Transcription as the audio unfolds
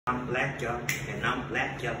I'm black, y'all, and I'm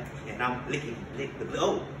black, y'all, and I'm lick.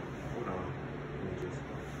 Oh, hold on.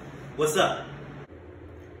 What's up?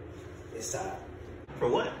 It's For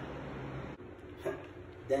what?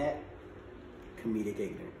 that comedic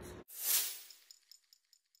ignorance.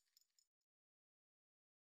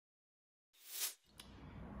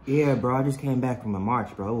 Yeah, bro, I just came back from a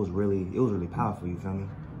march, bro. It was really powerful, you feel me?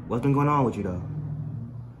 What's been going on with you, though?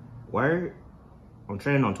 Word? I'm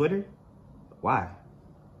trending on Twitter? Why?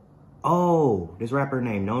 Oh, this rapper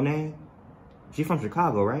named Noname? She from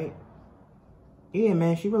Chicago, right? Yeah,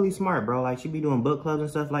 man, she really smart, bro. Like, she be doing book clubs and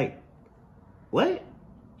stuff like... What?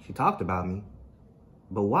 She talked about me.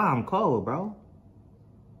 But why? I'm cold, bro.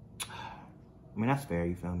 I mean, that's fair,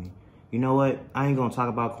 you feel me? You know what? I ain't gonna talk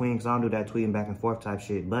about Queen because I don't do that tweeting back and forth type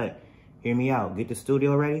shit. But hear me out. Get the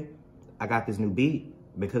studio ready. I got this new beat.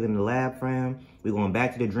 Been cooking in the lab for him. We going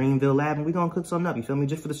back to the Dreamville lab and we gonna cook something up. You feel me?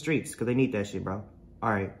 Just for the streets because they need that shit, bro. All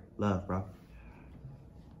right. Love, bro.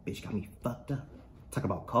 Bitch got me fucked up. Talk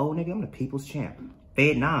about cold, nigga. I'm the people's champ.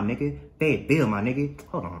 Vietnam, nigga. Fayetteville, my nigga.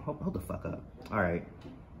 Hold on. Hold the fuck up. All right.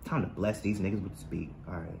 Time to bless these niggas with this beat.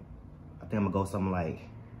 All right. I think I'm gonna go something like,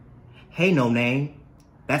 hey, no name.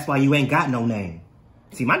 That's why you ain't got no name.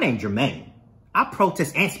 See, my name's Jermaine. I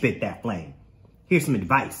protest and spit that flame. Here's some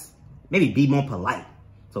advice. Maybe be more polite.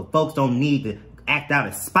 So folks don't need to act out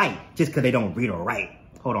of spite just because they don't read or write.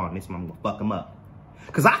 Hold on, this one, I'm gonna fuck them up.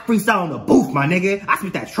 Cause I freestyle on the booth, my nigga. I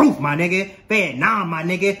spit that truth, my nigga. Vietnam, my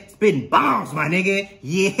nigga. Spitting bombs, my nigga.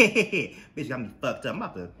 Yeah. Bitch got me fucked up. I'm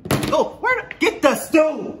about to... Oh, where the... Get the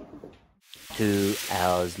stool! 2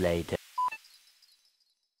 hours later.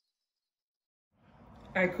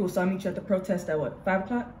 All right, cool. So I'll meet you at the protest at what, 5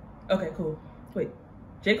 o'clock? Okay, cool. Wait,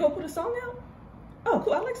 J. Cole put a song out? Oh,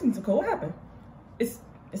 cool. I like listening to Cole. What happened? It's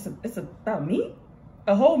about me?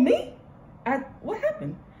 A whole me? What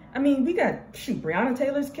happened? I mean, we got, shoot, Breonna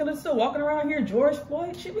Taylor's killer still walking around here, George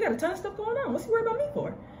Floyd. Shit, we got a ton of stuff going on. What's he worried about me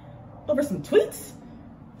for? Over some tweets?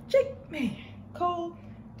 Jake, man, Cole,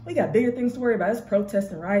 we got bigger things to worry about. There's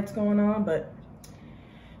protests and riots going on, but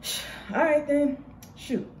all right then,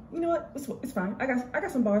 shoot. You know what? It's fine. I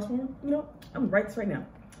got some bars for him. You know, I'm gonna write this right now.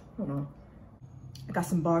 Hold on. I got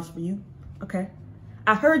some bars for you. Okay.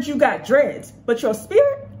 I heard you got dreads, but your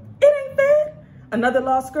spirit, it ain't fed. Another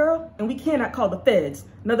lost girl, and we cannot call the feds.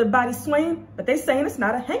 Another body swaying, but they saying it's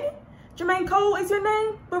not a hanging. Jermaine Cole is your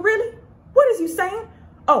name, but really, what is you saying?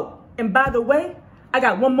 Oh, and by the way, I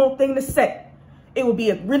got one more thing to say. It will be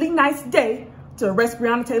a really nice day to arrest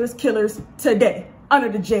Breonna Taylor's killers today, under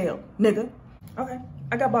the jail, nigga. Okay.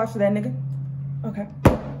 I got bars for that, nigga. Okay.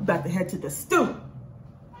 About to head to the stew.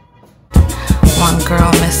 One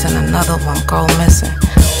girl missing, another one girl missing.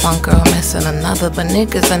 One girl missing another, but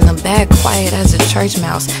niggas in the back quiet as a church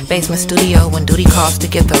mouse. Basement studio when duty calls to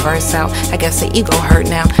get the verse out. I guess the ego hurt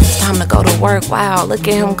now. It's time to go to work. Wow, look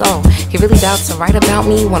at him go. He really doubts to write about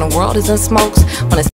me when the world is in smokes. When it's